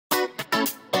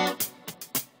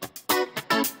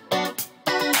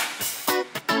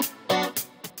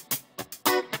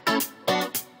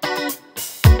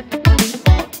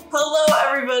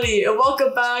everybody, and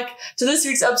welcome back to this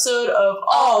week's episode of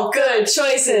All Good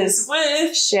Choices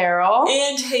with Cheryl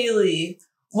and Haley.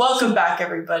 Welcome back,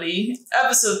 everybody.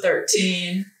 Episode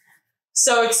 13.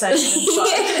 So exciting and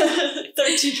fun.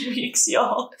 13 weeks,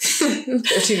 y'all.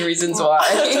 13 reasons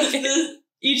why.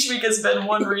 Each week has been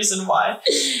one reason why.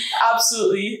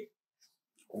 Absolutely.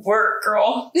 Work,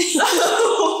 girl.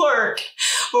 Work.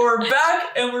 But we're back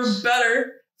and we're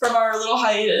better from our little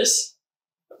hiatus,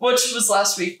 which was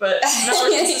last week, but never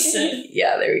consistent.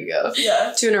 Yeah, there we go.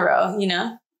 Yeah. 2 in a row, you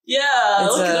know? Yeah,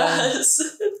 look at us.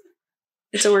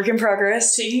 It's a work in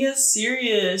progress. Taking it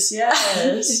serious,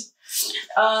 yes.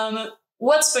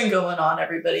 What's been going on,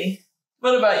 everybody?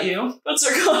 What about you? What's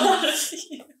been going on with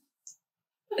you?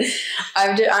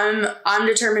 I'm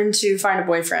determined to find a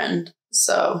boyfriend,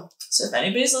 so if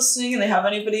anybody's listening and they have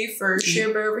anybody for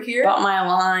Cher Bear over here, about my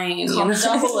line, comment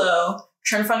down below.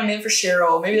 Trying to find a man for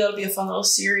Cheryl. Maybe that'll be a fun little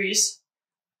series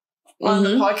on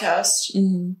the podcast.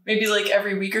 Mm-hmm. Maybe like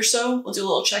every week or so, we'll do a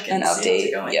little check-in. An update.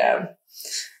 Yeah.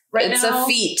 Right it's now, a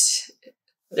feat.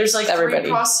 There's like everybody.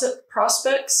 3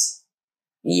 prospects.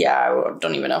 Yeah, I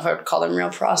don't even know if I would call them real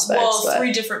prospects. Well, but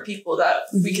 3 different people that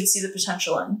we could see the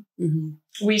potential in.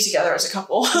 Mm-hmm. We together as a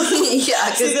couple.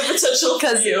 Yeah, see the potential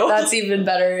because that's even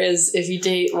better is if you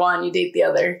date one, you date the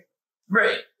other.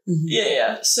 Right. Mm-hmm.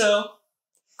 Yeah. So,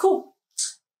 cool.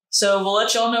 So we'll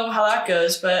let y'all know how that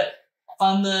goes, but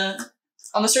on the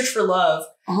search for love,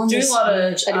 doing a lot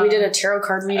of. We did a tarot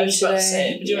card reading today. I was about to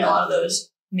say, doing a lot of those.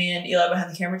 Me and Eli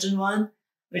behind the camera did one.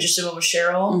 We just did one with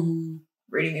Cheryl,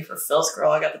 reading me for filth,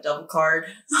 girl. I got the devil card.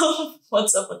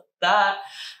 What's up with that?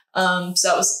 So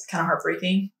that was kind of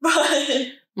heartbreaking. But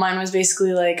mine was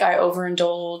basically like I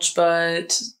overindulge,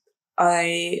 but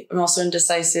I am also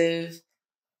indecisive,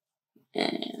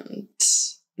 and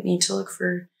need to look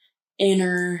for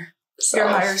inner self. Your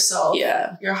higher self.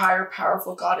 Yeah. Your higher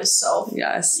powerful goddess self.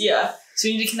 Yes. Yeah. So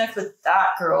you need to connect with that,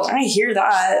 girl. I hear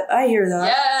that.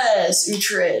 Yes,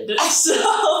 Uhtred. So,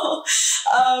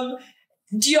 I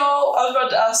was about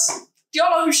to ask, do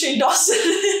y'all know who Shane Dawson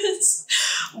is?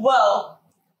 Well,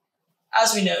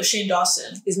 as we know, Shane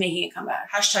Dawson is making a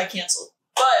comeback. # canceled.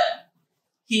 But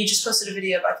he just posted a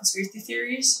video about conspiracy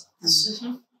theories.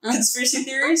 Conspiracy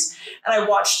theories, and I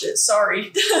watched it.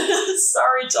 Sorry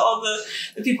to all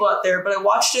the people out there, but I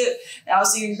watched it and I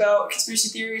was thinking about conspiracy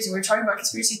theories, and we were talking about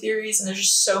conspiracy theories, and there's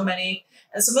just so many,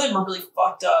 and some of them are really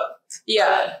fucked up.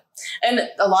 Yeah, and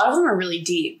a lot of them are really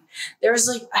deep. There was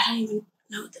like, I don't even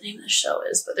know what the name of the show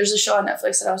is, but there's a show on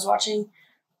Netflix that I was watching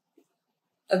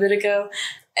a bit ago,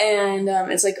 and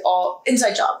it's like all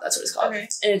Inside Job, that's what it's called. Okay.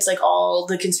 And it's like all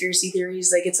the conspiracy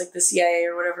theories, like it's like the CIA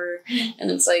or whatever,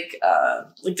 and it's like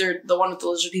they're the one with the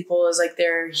lizard people is like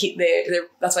they're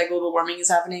that's why global warming is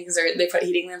happening because they put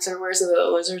heating lamps everywhere so the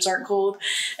lizards aren't cold,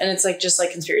 and it's like just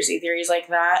like conspiracy theories like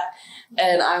that,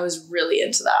 and I was really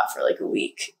into that for like a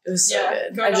week. It was so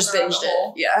good. I just binged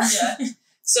it. Yeah.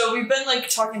 So we've been like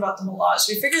talking about them a lot.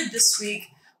 So we figured this week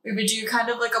we would do kind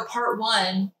of like a part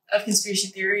 1 of conspiracy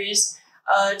theories.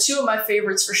 2 of my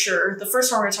favorites for sure. The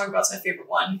first one we're going to talk about is my favorite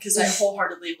one because I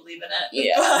wholeheartedly believe in it.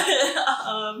 Yeah.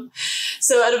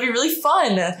 So it'll be really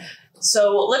fun.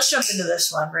 So let's jump into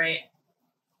this one, right?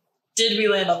 Did we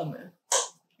land on the moon?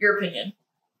 Your opinion?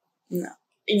 No.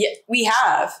 Yeah, we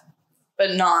have,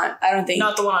 but not. I don't think.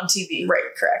 Not the one on TV.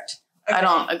 Right. Correct. Okay. I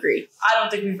don't agree. I don't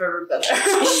think we've ever been there.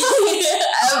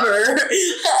 Ever.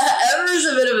 Ever is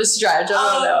a bit of a stretch.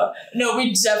 I don't know. No,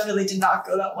 we definitely did not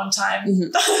go that one time.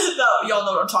 Y'all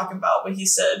know what I'm talking about when he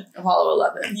said Apollo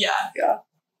 11. Yeah. Yeah.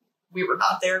 We were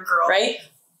not there, girl. Right?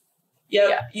 Yep.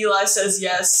 Yeah. Eli says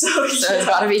yes. So it's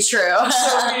gotta be true.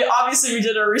 So we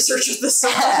did our research with this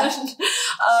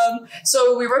one.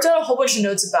 So we wrote down a whole bunch of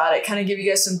notes about it, kind of give you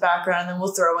guys some background, and then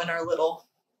we'll throw in our little,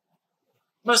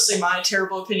 mostly my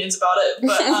terrible opinions about it.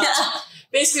 But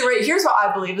basically, right, here's what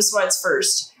I believe. This is why it's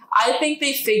first. I think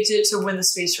they faked it to win the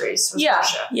space race with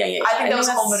Russia. Yeah. I think that was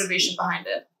the whole motivation behind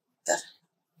it.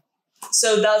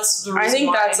 So that's the reason I think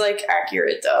why. that's like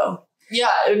accurate though.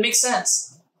 Yeah, it makes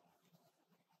sense.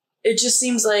 It just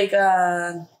seems like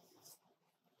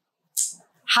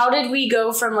how did we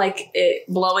go from like it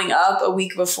blowing up a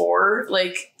week before,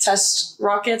 like test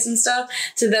rockets and stuff,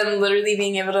 to them literally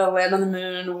being able to land on the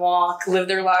moon, walk, live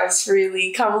their lives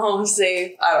freely, come home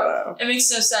safe? I don't know. It makes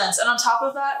no sense. And on top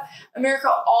of that, America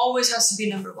always has to be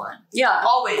number 1. Yeah.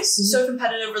 Always. Mm-hmm. So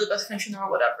competitive, we're the best country in the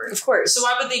world, whatever. Of course. So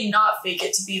why would they not fake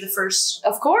it to be the first?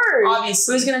 Of course.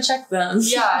 Obviously. Who's going to check them?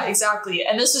 Yeah, exactly.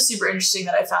 And this was super interesting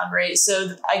that I found, right?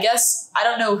 So I guess, I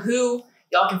don't know who,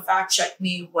 y'all can fact check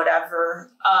me,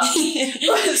 whatever.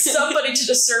 But somebody did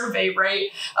a survey, right,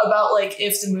 about like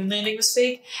if the moon landing was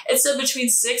fake. It said between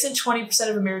 6 and 20%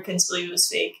 of Americans believe it was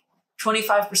fake.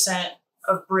 25%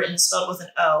 of Britons spelled with an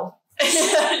O,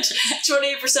 and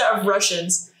 28% of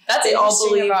Russians. They all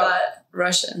believe that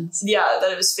Russians. Yeah,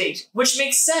 that it was fake, which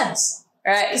makes sense.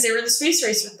 Right. Because they were in the space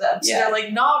race with them. So they're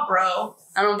like, nah, bro.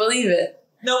 I don't believe it.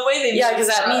 No way they because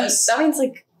that means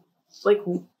like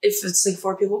if it's like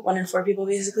 4 people, 1 in 4 people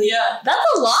basically. Yeah. That's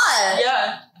a lot.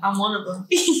 Yeah. I'm one of them.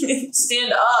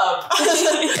 Stand up.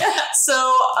 So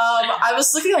I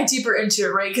was looking like deeper into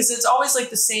it, right? Because it's always like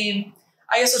the same.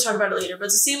 I guess we'll talk about it later, but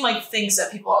it's the same like things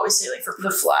that people always say, like for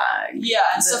the flag. Yeah,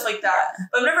 and stuff like that. Yeah.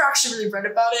 But I've never actually really read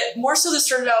about it. More so this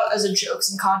started out as a joke,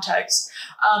 some context.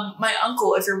 My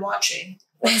uncle, if you're watching,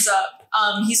 what's up?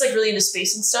 He's like really into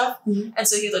space and stuff. Mm-hmm. And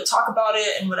so he'd like talk about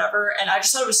it and whatever. And I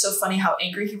just thought it was so funny how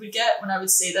angry he would get when I would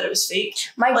say that it was fake.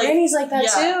 My granny's like that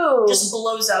too. Just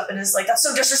blows up and is like, that's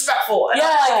so disrespectful. And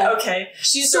I'm like, okay.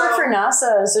 She used to work for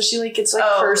NASA, so she like gets like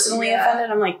personally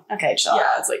offended. I'm like, okay, chill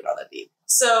out. It's like not that deep.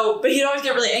 So, but he'd always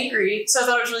get really angry. So I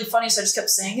thought it was really funny. So I just kept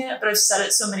saying it. But I've said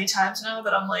it so many times now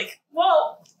that I'm like,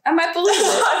 well, I might believe it.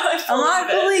 I might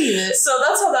believe it. So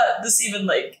that's how this even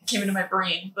like came into my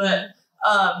brain. But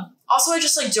also I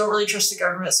just like don't really trust the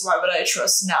government. So why would I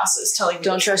trust NASA's telling me?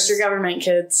 Don't trust your government,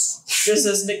 kids. Just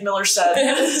as Nick Miller said.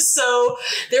 So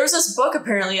there was this book,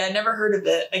 apparently, I never heard of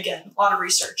it. Again, a lot of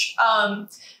research.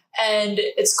 And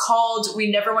it's called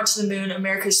We Never Went to the Moon,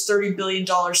 America's $30 Billion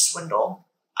Swindle.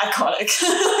 Iconic.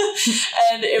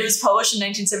 And it was published in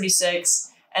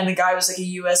 1976. And the guy was like a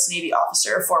U.S. Navy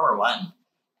officer, a former one.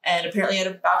 And apparently had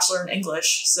a bachelor in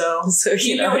English. So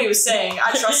he knew what he was saying.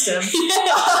 I trust him.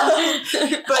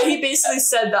 But he basically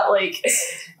said that like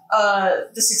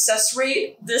the success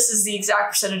rate, this is the exact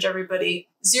percentage, everybody,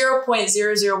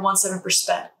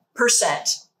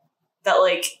 0.0017% that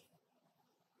like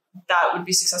that would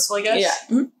be successful, I guess. Yeah.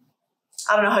 Mm-hmm.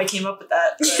 I don't know how he came up with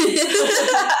that. But,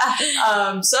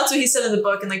 so that's what he said in the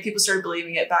book, and like people started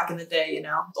believing it back in the day, you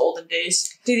know, the olden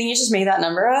days. Do you think he just made that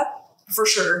number up? For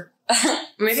sure.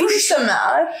 Maybe he did some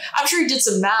math. I'm sure he did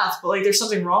some math, but like there's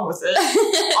something wrong with it.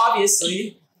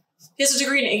 Obviously. He has a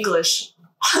degree in English.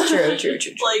 True.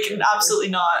 Like,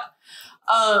 absolutely not.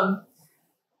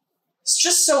 It's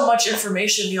just so much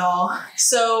information, y'all.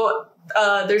 So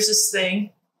there's this thing.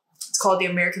 It's called the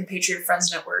American Patriot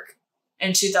Friends Network.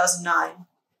 In 2009,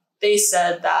 they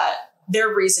said that their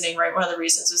reasoning, right, one of the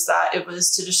reasons was that it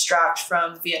was to distract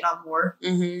from the Vietnam War.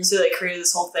 Mm-hmm. So they created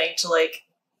this whole thing to like,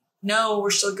 no, we're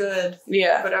still good.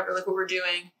 Yeah. Whatever, like what we're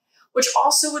doing. Which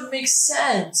also would make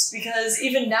sense because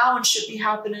even now when shit be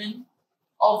happening,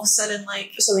 all of a sudden,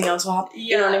 like... something else will happen.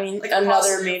 Yeah, you know what I mean? Like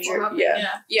another major...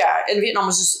 Yeah. And Vietnam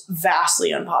was just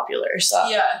vastly unpopular. So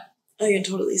yeah. I can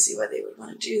totally see why they would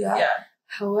want to do that. Yeah.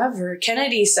 However,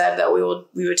 Kennedy said that we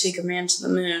would take a man to the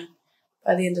moon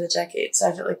by the end of the decade. So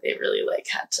I feel like they really like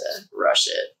had to rush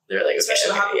it. They're like,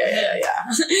 especially yeah.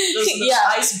 Those are the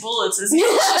ice bullets, isn't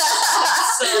it?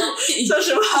 So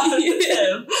especially what happened with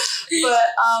him.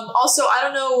 But also, I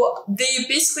don't know. They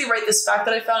basically write this fact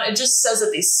that I found. It just says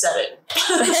that they said it.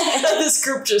 That this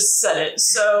group just said it.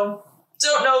 So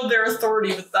don't know their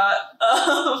authority with that.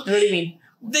 What do you mean?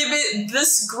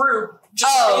 This group.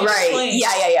 Just right.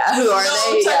 Yeah. Who are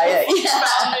they?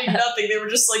 Founding nothing. They were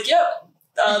just like, yep,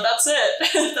 that's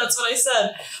it. That's what I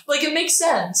said. Like, it makes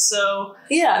sense. So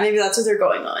yeah, maybe that's what they're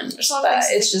going on.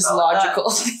 It's just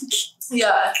logical.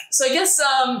 Yeah. So I guess,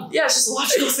 it's just a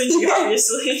logical thinking,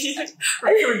 obviously.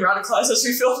 We're becoming radicalized as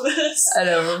we film this. I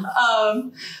know.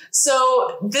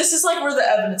 So this is like where the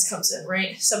evidence comes in,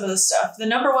 right? Some of the stuff. The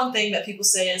number one thing that people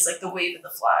say is like the wave in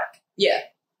the flag. Yeah.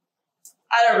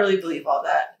 I don't really believe all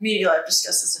that. Me and Eli have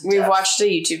discussed this in depth. We watched a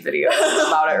YouTube video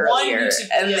about it earlier,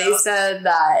 and they said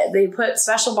that they put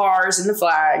special bars in the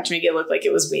flag to make it look like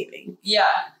it was waving. Yeah,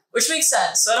 which makes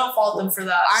sense. So I don't fault them for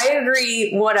that. I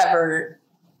agree. Whatever.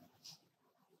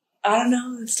 I don't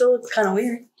know. It still looks kind of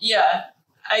weird. Yeah,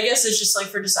 I guess it's just like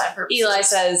for design purposes. Eli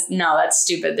says, "No, that's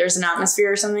stupid. There's an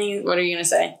atmosphere or something." What are you gonna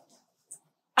say?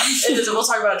 It is. We'll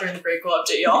talk about it during the break. We'll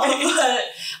update y'all. But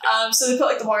so they put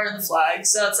like the wire in the flag,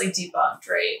 so that's like debunked,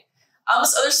 right?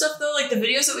 This other stuff though, like the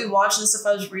videos that we watched and the stuff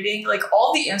I was reading, like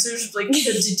all the answers like to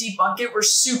debunk it were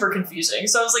super confusing.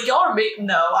 So I was like, y'all are making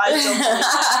I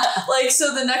don't like.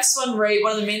 So the next one, right?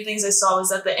 One of the main things I saw was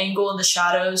that the angle and the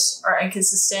shadows are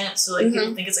inconsistent. So like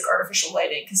people think it's like artificial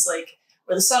lighting because like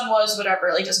where the sun was,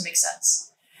 whatever, like doesn't make sense.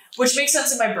 Which makes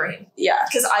sense in my brain. Yeah.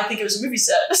 Because I think it was a movie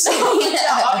set. So,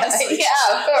 obviously.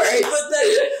 Yeah, of course. But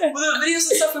then with the videos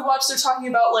and stuff we watched, they're talking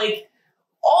about, like,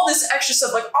 all this extra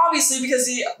stuff. Like, obviously, because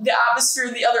the atmosphere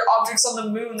and the other objects on the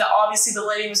moon, that obviously the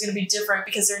lighting was going to be different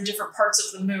because they're in different parts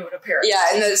of the moon, apparently. Yeah,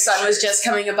 and the sun was just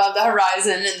coming above the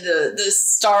horizon, and the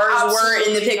stars weren't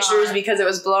in the pictures because it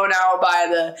was blown out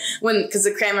by because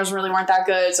the cameras really weren't that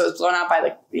good, so it was blown out by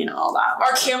all that.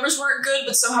 Our cameras weren't good,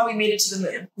 but somehow we made it to the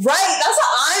moon. Right, that's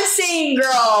what I'm saying,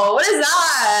 girl. What is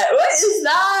that? What is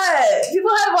that? People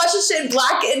had to watch this shit in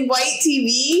black and white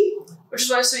TV. Which is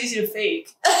why it's so easy to fake.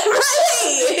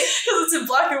 Right! Because it's in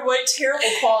black and white, terrible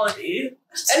quality.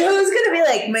 And who's gonna be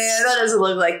like, man, that doesn't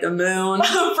look like the moon?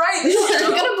 Right. They're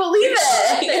gonna believe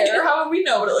it. There. How would we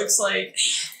know what it looks like?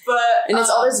 But and it's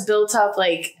all this built up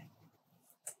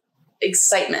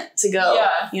excitement to go.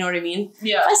 Yeah. You know what I mean?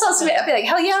 Yeah. If I saw somebody, I'd be like,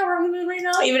 hell yeah, we're on the moon right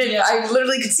now. Even if I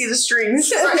literally could see the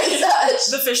strings. Right.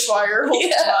 The fish wire.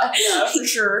 Yeah, for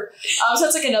sure. So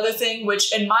that's another thing,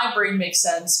 which in my brain makes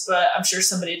sense, but I'm sure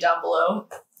somebody down below,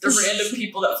 the random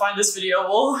people that find this video,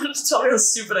 will tell me how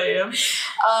stupid I am.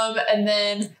 And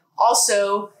then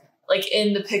also,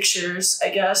 in the pictures,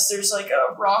 I guess, there's a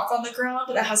rock on the ground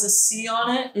and it has a C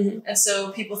on it. Mm-hmm. And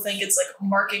so people think it's a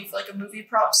marking for a movie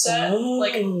prop set,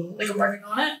 like a marking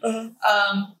on it.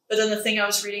 Uh-huh. But then the thing I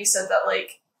was reading said that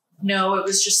no, it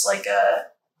was just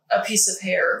a piece of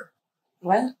hair.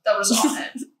 What? That was on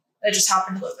it. It just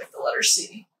happened to look like the letter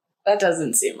C. That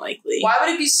doesn't seem likely. Why would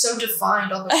it be so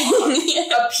defined on the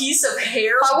rock? A piece of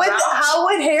hair? How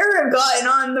would hair have gotten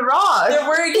on the rock? They're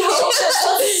wearing helmets.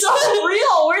 That's so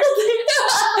real. Where did they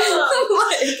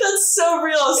That's so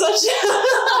real.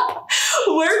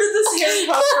 Where did this hair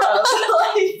come from?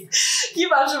 Can you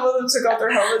imagine one of them took off their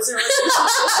helmets and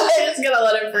they're just gonna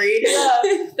let it breathe? Yeah.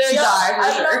 They're die for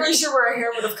I'm sure. not really sure where a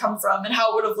hair would have come from and how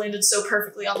it would have landed so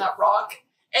perfectly on that rock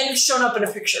and shown up in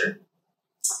a picture.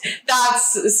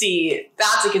 That's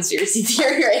a conspiracy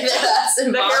theory right there. That's the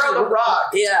hair on the rock.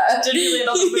 Yeah. Did he land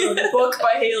on the moon? Book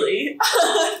by Haley.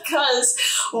 Because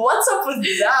what's up with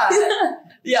that?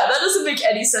 Yeah, that doesn't make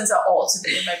any sense at all to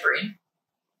me in my brain.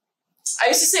 I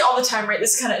used to say all the time, right?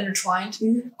 This is kind of intertwined.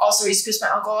 Mm-hmm. Also, I used to piss my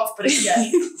uncle off, but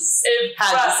again, as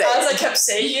I kept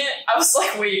saying it, I was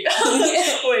like, wait.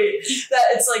 That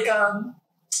it's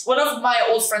one of my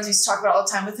old friends used to talk about all the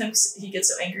time with him because he gets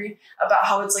so angry about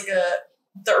how it's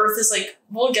the earth is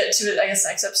we'll get to it, I guess,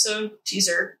 next episode,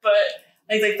 teaser, but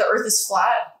the earth is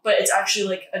flat, but it's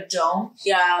actually a dome.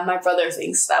 Yeah, my brother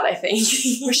thinks that, I think.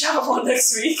 We should have one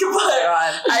next week, but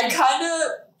I kind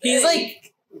of... He's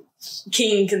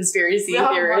king conspiracy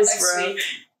theorist, bro.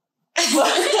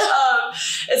 But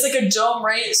it's a dome,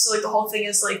 right? So the whole thing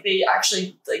is they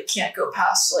actually can't go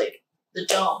past the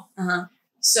dome. Uh-huh.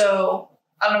 So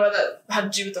I don't know what that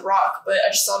had to do with the rock, but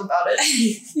I just thought about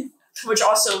it. Which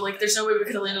also, there's no way we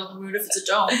could have landed on the moon if it's a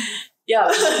dome. Yeah,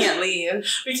 we can't leave.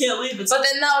 We can't leave. But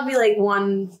then that would be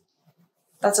one...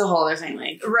 That's a whole other thing.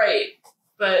 Right.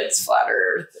 But... It's flat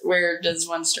Earth. Where does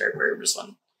one start? Where does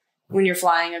one... When you're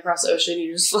flying across the ocean,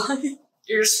 you just fly.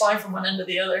 You're just flying from one end to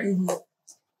the other. Mm-hmm.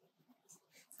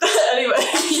 Anyway.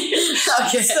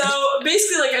 Okay. So,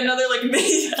 basically, another,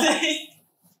 main thing...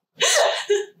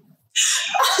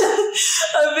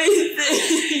 A main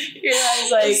thing. Your eyes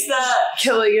is that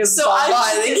killing him. So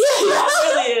I think it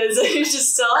really is. You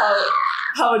just tell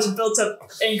how much built up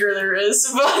anger there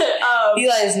is. But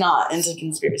Eli is not into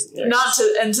conspiracy theories. Not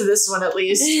into this one at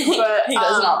least. But he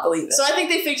does not believe it. So I think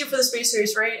they faked it for the space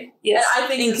race, right? Yes. And I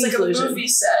think it's conclusion. a movie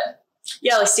set.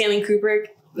 Yeah, Stanley Kubrick.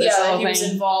 Yeah, he was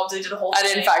involved. They did a whole thing. I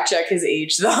didn't fact check his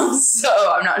age though,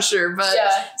 so I'm not sure, but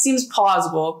seems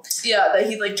plausible. Yeah, that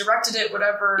he directed it,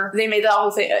 whatever. They made that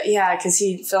whole thing. Yeah, because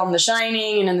he filmed The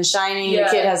Shining, and in The Shining, the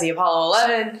kid has the Apollo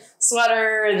 11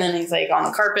 sweater, and then he's on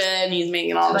the carpet, and he's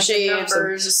making all the shapes, the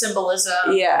numbers, the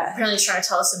symbolism. Yeah, apparently he's trying to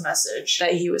tell us a message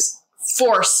that he was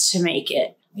forced to make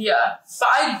it. Yeah,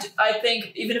 but I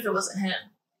think even if it wasn't him,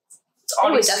 it's I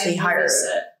would definitely hire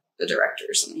the director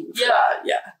or something.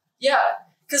 Yeah.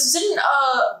 Because didn't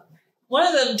one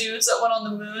of them dudes that went on the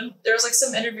moon, there was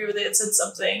some interview where they had said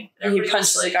something. And he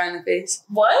punched the guy in the face.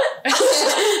 What?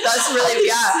 That's really,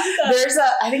 There's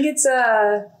I think it's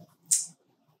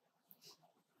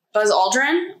Buzz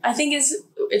Aldrin. I think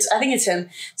it's him.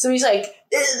 So he's like,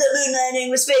 the moon landing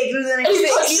was fake. The moon landing was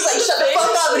fake. He's shut the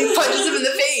fuck up, and he punches him in the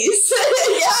face.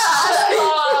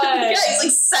 Yeah,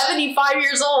 he's 75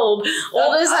 years old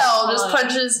as hell. Just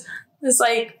punches this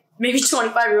maybe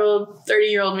 25-year-old,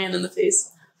 30-year-old man in the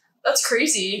face. That's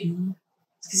crazy.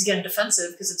 Because he's getting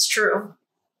defensive because it's true.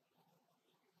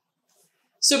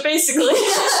 So basically,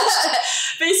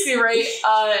 right,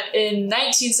 in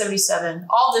 1977,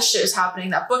 all this shit is happening.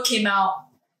 That book came out.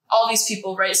 All these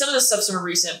people, right? Some of this stuff's more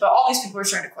recent, but all these people are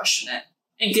trying to question it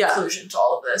in conclusion to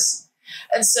all of this.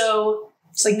 And so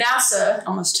It's like NASA.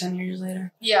 almost 10 years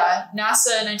later. Yeah,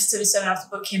 NASA in 1977, after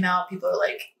the book came out, people are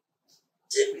like,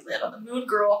 did we land on the moon,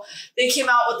 girl? They came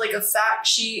out with like a fact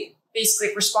sheet, basically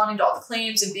like, responding to all the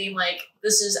claims and being like,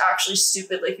 this is actually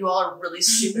stupid. Like, you all are really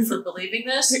stupid for believing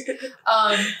this.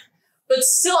 But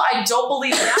still, I don't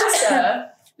believe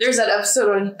NASA. There's that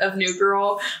episode of New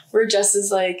Girl where Jess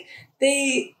is like,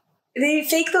 they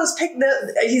fake those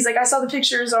he's like, I saw the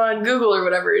pictures on Google or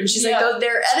whatever, and she's like, oh,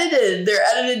 they're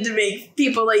edited to make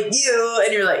people like you,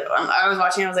 and you're like, I was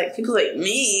watching, I was like, people like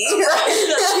me.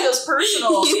 That feels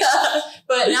personal. Yeah.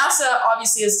 But NASA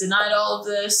obviously has denied all of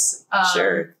this.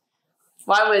 Sure.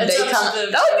 Why would they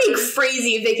come? That would be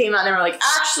crazy if they came out and they were like,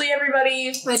 actually,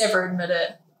 everybody. They never admit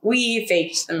it. We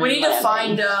faked them. We need to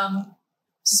find,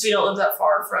 since we don't live that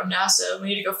far from NASA, we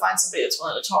need to go find somebody that's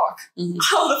willing to talk. Mm-hmm.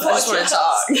 On the podcast. I just want to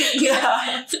talk.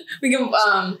 Yeah. We can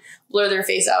blur their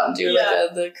face out and do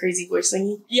like the crazy voice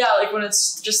thingy. Yeah, like when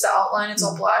it's just the outline, it's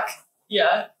all black.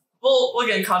 Yeah. We'll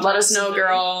get in contact. Let us know,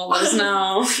 girl. Let us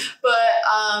know.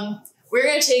 But we're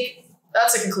going to take,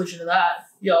 that's the conclusion to that,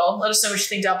 y'all. Let us know what you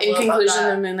think down below. In conclusion,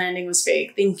 the moon landing was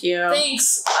fake. Thank you.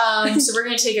 Thanks. So we're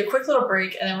going to take a quick little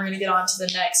break, and then we're going to get on to the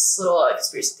next little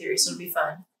conspiracy theory, so it'll be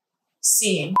fun.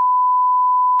 Scene.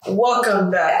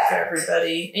 Welcome back,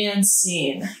 everybody. And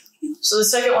scene. So the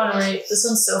second one, right? This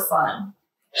one's so fun.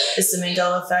 It's the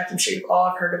Mandela effect. I'm sure you've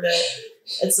all heard of it.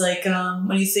 It's like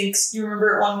when you think you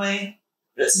remember it one way,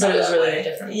 but it's really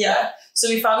different. Yeah. So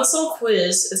we found this little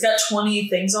quiz. It's got 20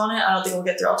 things on it. I don't think we'll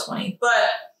get through all 20, but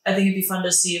I think it'd be fun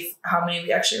to see how many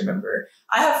we actually remember.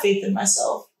 I have faith in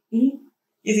myself. Mm-hmm.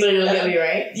 You think it'll get me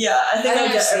right? Yeah, I think I'll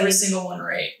get every single one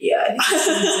right. Yeah, I think I've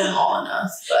seen them all enough.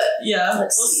 But yeah,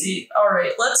 we'll see. All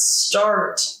right, let's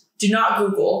start. Do not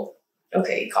Google.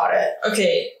 Okay, caught it.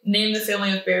 Okay, name the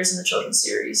family of bears in the children's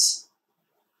series.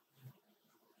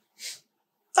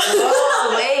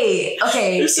 Oh, wait.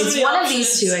 Okay, There's so it's many one options. of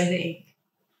these two, I think.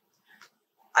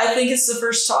 I think it's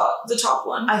the top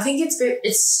one. I think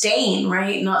it's Stain,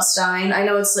 right? Not Stein. I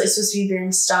know it's supposed to be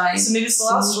Berenstein. So maybe it's the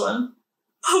last one.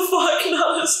 Oh fuck,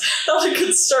 not a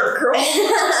good start, girl.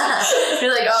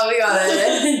 You're like, oh, we got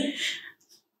it.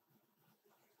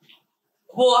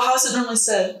 Well, how's it normally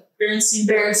said?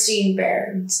 Berenstein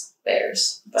Bears.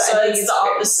 But so I think it's the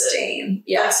opposite. Stain.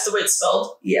 Yeah. That's the way it's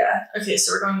spelled? Yeah. Okay,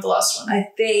 so we're going with the last one. I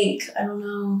think. I don't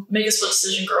know. Make a split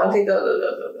decision, girl. Okay,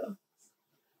 go.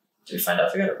 Did we find out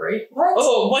if we got it right? What?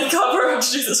 Oh my god, we're going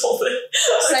to do this whole thing.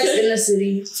 Sex in the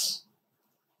City.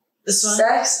 This one?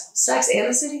 Sex and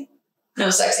the City? No,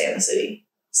 Sex and the City.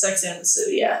 Sex and the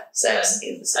City. Yeah, Sex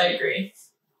and the City. I agree.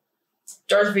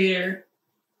 Darth Vader.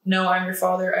 No, I'm your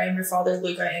father. I am your father.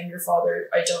 Luke, I am your father.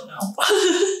 I don't know.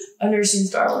 I've never seen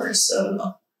Star Wars,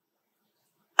 so.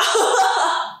 That's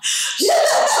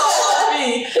all on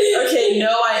me. Okay,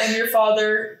 no, I am your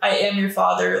father. I am your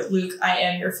father. Luke, I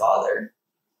am your father.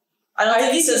 I don't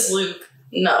think he says Luke.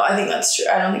 No, I think that's true.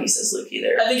 I don't think he says Luke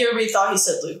either. I think everybody thought he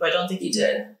said Luke, but I don't think he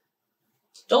did.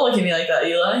 Don't look at me like that,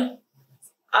 Eli.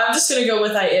 I'm just gonna go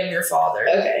with I am your father.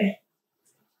 Okay.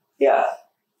 Yeah.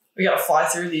 We gotta fly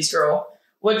through these, girl.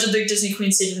 What did the Disney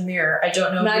Queen say to the mirror? I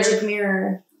don't know. Magic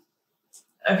mirror.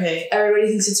 Okay. Everybody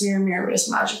thinks it's mirror, but it's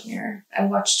magic mirror. I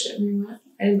watched it.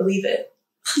 I didn't believe it.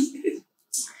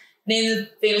 Name the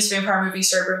famous vampire movie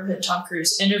starred Brad Pitt and Tom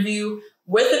Cruise. Interview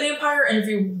with the vampire,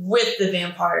 interview with the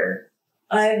vampire.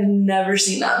 I've never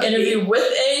seen that movie. Interview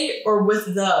with a or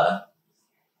with the?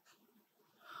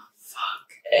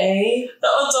 Fuck. A?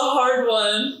 That one's a hard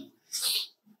one.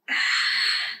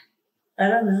 I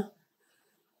don't know.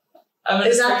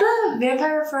 Is that the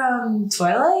vampire from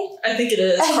Twilight? I think it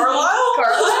is. Carlisle?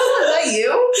 Carlisle? Is that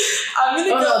you? I'm gonna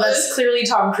go. No, that's clearly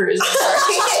Tom Cruise. I'm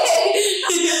sorry.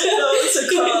 No, it's a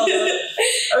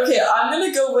Carlisle. Okay, I'm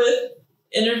gonna go with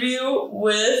interview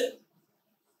with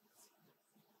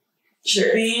the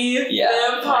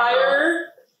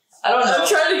vampire. I don't know. I'm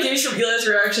trying to gauge from Eli's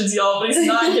reactions, y'all, but he's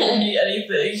not giving me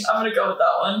anything. I'm gonna go with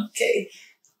that one. Okay.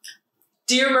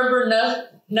 Do you remember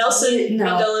Nelson No.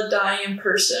 Mandela dying in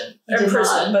person? In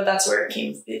prison, but that's where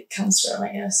it comes from,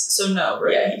 I guess. So no,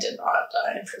 right? Yeah, he did not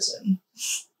die in prison.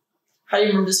 How do you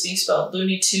remember this being spelled?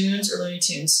 Looney Tunes or Looney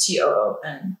Tunes?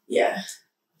 Toon. Yeah.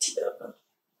 Toon.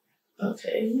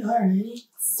 Okay, alright.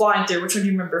 Flying through. Which one do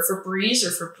you remember? Febreze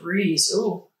or Febreze?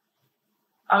 Ooh.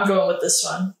 I'm going with this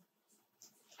one.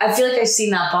 I feel like I've seen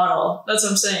that bottle. That's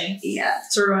what I'm saying. Yeah.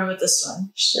 So we're going with this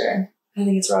one. Sure. I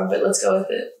think it's wrong, but let's go with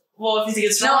it. Well, if you think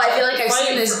it's No, wrong, I feel like I've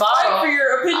seen this bottle. Fight for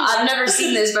your opinion. I've never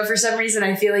seen this, but for some reason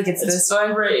I feel like it's this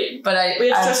one. Right. But We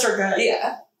have to trust our gut.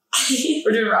 Yeah.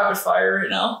 We're doing rapid fire right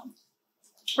now.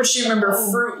 Which do you remember?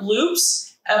 Fruit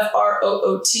Loops,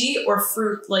 Froot, or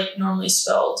fruit like normally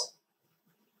spelled?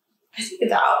 I think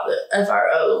without the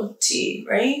FROT,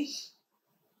 right?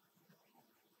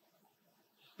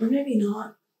 Or maybe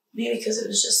not. Maybe because it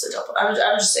was just the double. I'm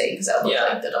just saying because that looked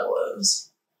like the double O's.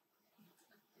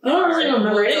 I don't really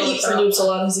remember. I didn't eat Fruit Loops a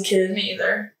lot as a kid. Me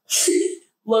either.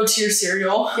 Low tier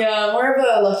cereal. Yeah, more of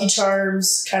a Lucky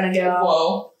Charms kind of gal.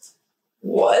 Whoa.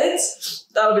 What?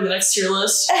 That'll be the next tier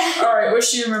list. All right, what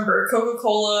do you remember?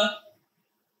 Coca-Cola.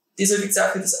 These look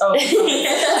exactly the same. Oh.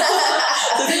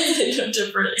 No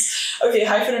difference. Okay,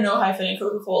 hyphen or no hyphen in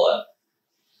Coca-Cola?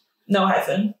 No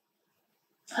hyphen.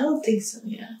 I don't think so,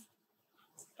 yeah.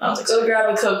 I don't think Go so. grab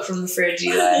a Coke from the fridge,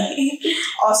 Eli.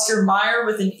 Oscar Mayer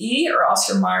with an E or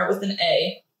Oscar Mayer with an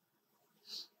A?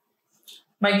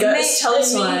 My gut is telling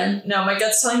me... No, my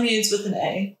gut's telling me it's with an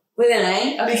A. With an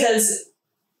A? Okay. Because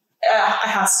it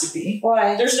has to be.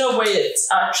 Why? There's no way it's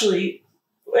actually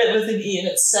with an E and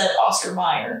it said Oscar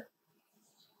Mayer.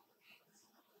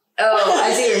 Oh,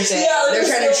 I see what you're saying. Yeah, they're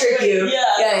trying to trick you. Yeah,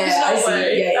 yeah. No I see.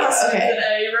 way. Yeah, It has to be okay. with an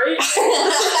A, right?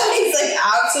 He's like,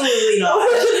 absolutely not.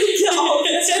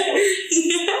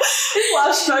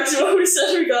 Flashback to what we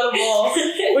said we got a ball.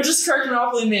 Which is correct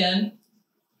Monopoly Man.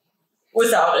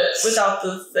 Without it. Without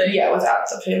the thing. Yeah, without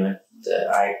the payment.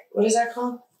 What is that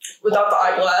called? Without the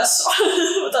eyeglass.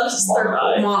 Without his third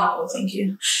eye. Monocle, thank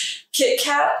you. Kit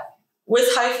Kat with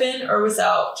hyphen or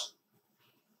without?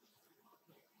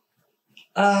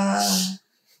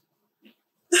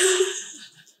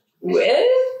 With?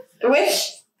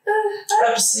 I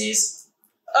have to sneeze.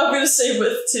 I'm gonna say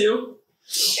with too.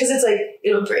 Because it's like,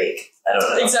 it'll break. I don't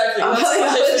know. Exactly. I'm That's coming what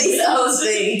up with these I other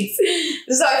things.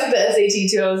 This is how I took the SAT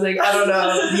too. I was like, I don't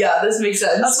know. Yeah, this makes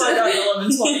sense. That's why I got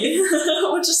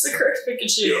 1120. Which is the correct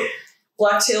Pikachu.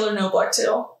 Blacktail or no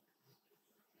Blacktail?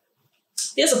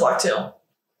 He has a Blacktail.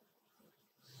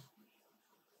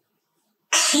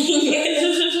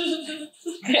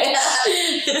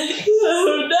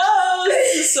 Oh no!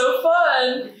 This is so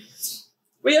fun.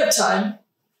 We have time.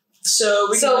 So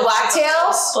we can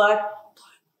Blacktail?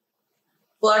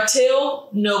 Blacktail,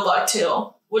 no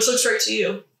Blacktail. Which looks right to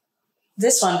you?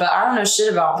 This one, but I don't know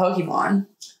shit about Pokemon.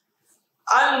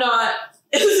 I'm not.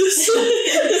 Am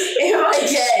I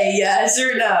gay? Yes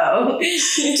or no?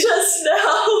 Just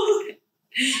now.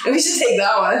 We should take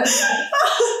that one.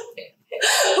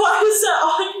 Why is that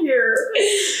on here?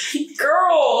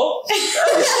 Girl.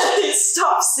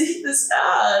 Stop seeing this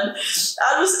ad.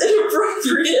 Ad was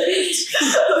inappropriate.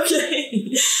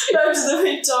 Okay. Back to the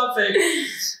main topic.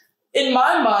 In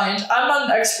my mind, I'm not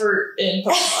an expert in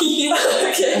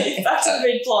Pokemon. Okay, back to the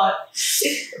main plot.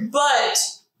 But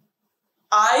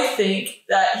I think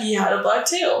that he had a black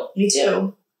tail. Me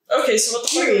too. Okay, so what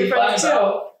the fuck are we Black fighting about?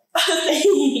 tail.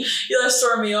 You left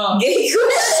storm me off. Gay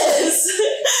quiz.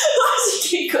 Why is it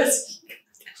gay quiz?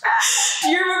 Do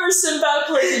you remember Sinbad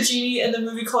playing a genie in the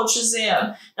movie called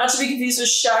Shazam? Not to be confused with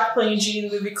Shaq playing a genie in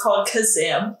the movie called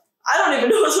Kazam. I don't even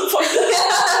know what the fuck that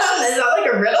is. Is that like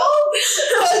a riddle?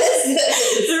 What is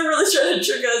this? They're really trying to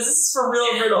trick us. This is for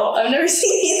real riddle. I've never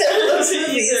seen either of those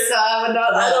movies, so I would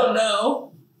not know. I don't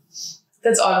know.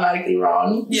 That's automatically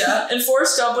wrong. Yeah. And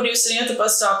Forrest Gump, when he was sitting at the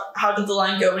bus stop, how did the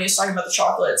line go when he was talking about the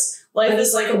chocolates? Life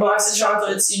is like a box of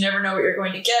chocolates. You never know what you're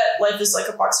going to get. Life is like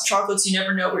a box of chocolates. You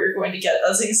never know what you're going to get.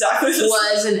 That's exactly the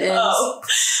Was and is. Oh.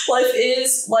 Life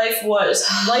is, life was.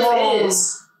 Life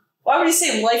is. Why would he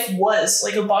say life was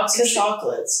like a box of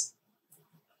chocolates?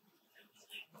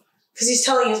 Because he's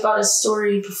telling us about his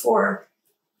story before.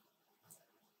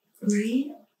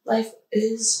 Right? Life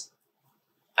is.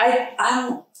 I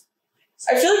don't.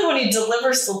 I feel like when he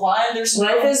delivers the line, there's no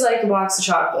Life is like a box of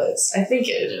chocolates. I think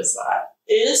it is that.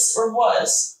 is or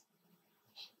was.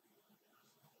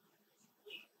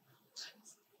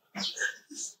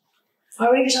 Why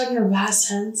would he be talking about past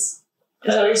tense?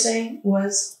 Is that what you're saying?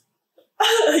 Was.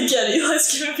 Again,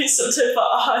 Eli's giving me some type of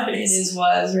eyes. It is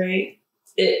was, right?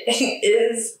 It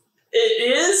is. It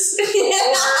is or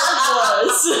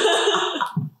was.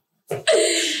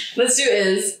 Let's do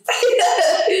is.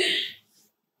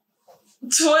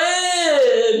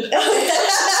 Twin!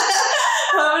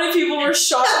 How many people were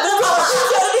shot in the car?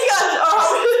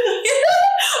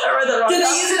 I read that wrong. Did they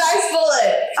use an ice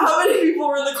bullet? How many people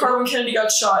were in the car when Kennedy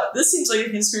got shot? This seems like a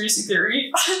conspiracy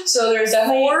theory. So there's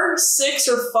definitely 4, 6,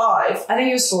 or 5. I think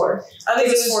it was 4. I think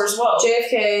it was 4 as well.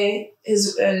 JFK,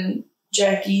 and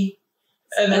Jackie,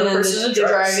 and then the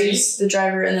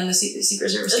driver, and then the Secret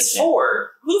Service. It's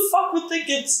 4. Who the fuck would think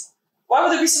it's... Why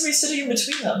would there be somebody sitting in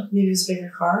between them? Maybe it was a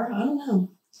bigger car. I don't know.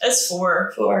 It's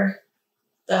 4. 4.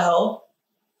 The hell?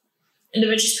 In Da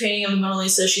Vinci's painting of the Mona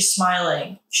Lisa, she's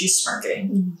smiling. She's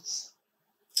smirking.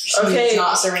 She's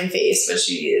not serving face, but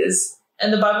she is.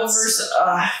 And the Bible verse,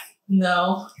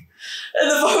 no. And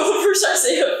the first I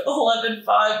say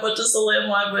 11-5, what does the lamb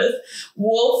lie with?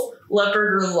 Wolf,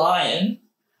 leopard, or lion?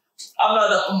 I'm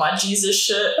not up on my Jesus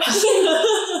shit.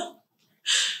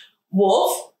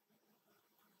 Wolf?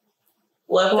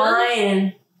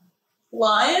 Leopard?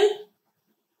 Lion?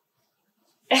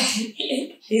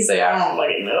 He's like, I don't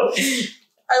fucking know.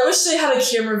 I wish they had a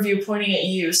camera view pointing at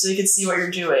you so they could see what you're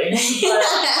doing.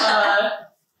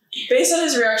 But, based on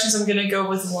his reactions, I'm gonna go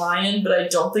with lion, but I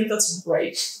don't think that's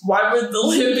right. Why would the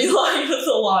lamb be lying with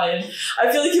a lion? I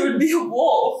feel like it would be a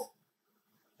wolf.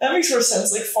 That makes more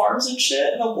sense, like farms and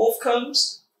shit, and a wolf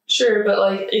comes. Sure, but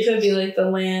like it could be like the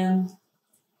lamb,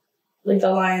 like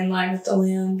the lion lying with the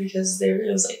lamb because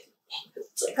it was like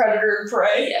it's like predator and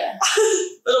prey. Yeah.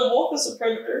 But a wolf is a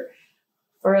predator.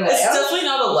 For a lamb? It's definitely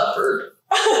not a leopard.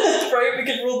 Right? We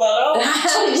can rule that out.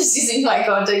 I'm just using my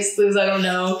context clues. I don't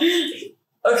know.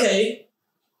 Okay.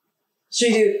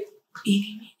 Should we do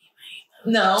eeny, meeny,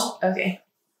 miny? No. Okay.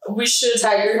 We should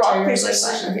Tiger, rock, tiger, paper, scissors.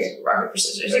 scissors. Okay, rock, paper,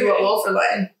 scissors. Okay. You want wolf or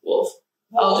lion? Wolf.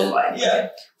 I'll do lion. Yeah. Okay.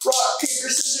 Rock, paper,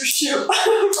 scissors, shoot.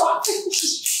 Rock, paper,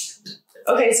 scissors.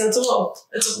 Okay, so it's a wolf.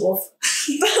 It's a wolf.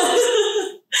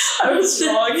 I was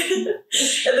wrong.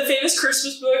 In the famous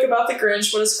Christmas book about the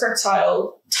Grinch, what is the correct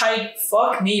title?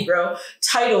 Fuck me, bro.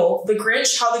 Title: The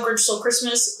Grinch, How the Grinch Stole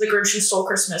Christmas. The Grinch Who Stole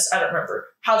Christmas. I don't remember.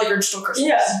 How the Grinch Stole Christmas.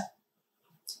 Yeah.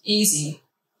 Easy.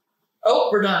 Oh,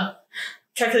 we're done.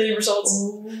 Calculating results.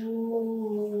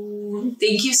 Ooh.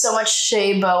 Thank you so much,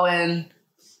 Shay Bowen,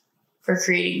 for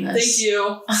creating this. Thank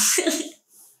you.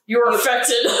 You were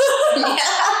affected. Yeah.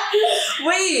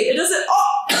 Wait, it doesn't.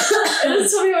 Oh, it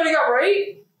doesn't tell me what I got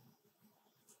right.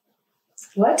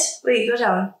 What? Wait, go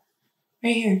down.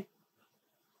 Right here.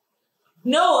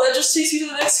 No, that just takes me to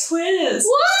the next quiz.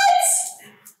 What?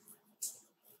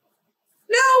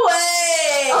 No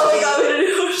way! Oh my god, we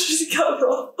didn't know which was got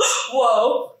wrong.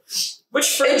 Whoa.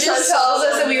 Which It franchise? just tells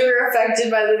us that we were affected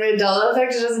by the Mandela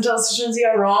effect. It doesn't tell us which ones you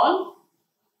got wrong.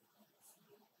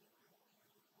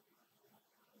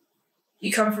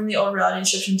 You come from the old reality and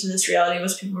shift into this reality.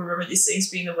 Most people remember these things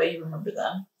being the way you remember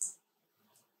them.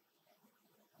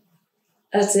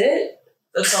 That's it?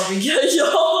 That's all we get,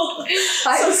 y'all.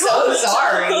 I'm so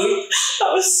sorry.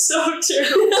 That was so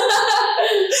terrible.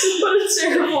 What a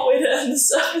terrible way to end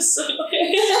this episode.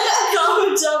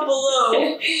 Comment down below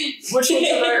which ones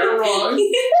are right or wrong.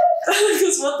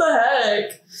 Because what the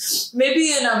heck?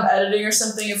 Maybe in editing or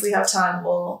something, if we have time,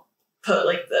 we'll put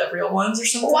like the real ones or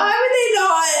something. Why would they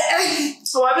not?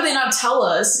 So why would they not tell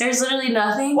us? There's literally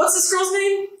nothing. What's this girl's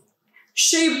name?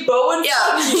 Shay Bowen?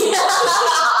 Yeah.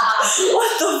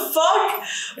 What the fuck?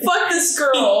 Fuck this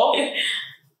girl.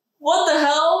 What the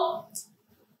hell?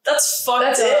 That's fucked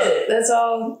That's up. it. That's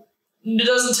all. It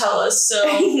doesn't tell us, so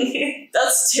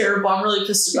that's terrible. I'm really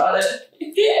pissed about it.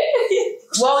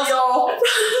 Well, y'all,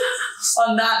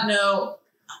 on that note,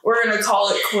 we're gonna call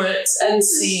it quits. End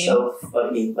scene. So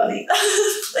fucking funny.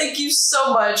 Thank you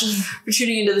so much for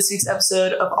tuning into this week's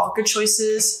episode of All Good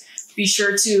Choices. Be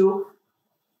sure to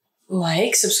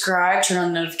Like, subscribe, turn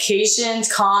on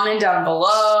notifications, comment down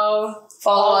below,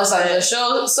 follow us on the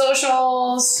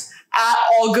socials. at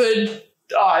All Good.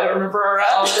 Oh, I don't remember our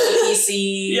All at. Good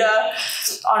PC. Yeah,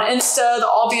 on Insta. They'll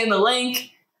all be in the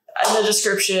link in the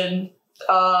description.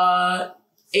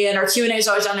 And our Q&A is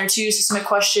always down there too, so submit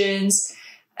questions.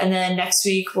 And then next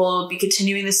week we'll be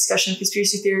continuing this discussion of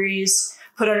conspiracy theories.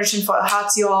 Put on your tinfoil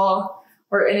hats, y'all.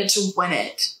 We're in it to win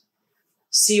it.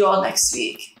 See you all next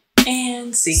week.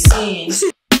 And Scene.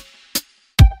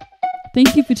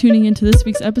 Thank you for tuning into this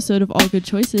week's episode of All Good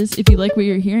Choices. If you like what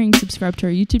you're hearing, subscribe to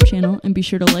our YouTube channel and be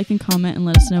sure to like and comment and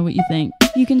let us know what you think.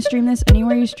 You can stream this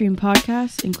anywhere you stream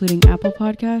podcasts, including Apple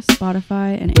Podcasts,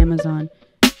 Spotify, and Amazon.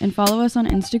 And follow us on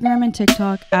Instagram and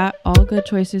TikTok at All Good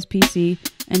Choices PC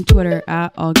and Twitter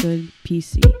at All Good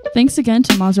PC. Thanks again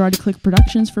to Maserati Click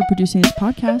Productions for producing this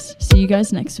podcast. See you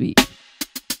guys next week.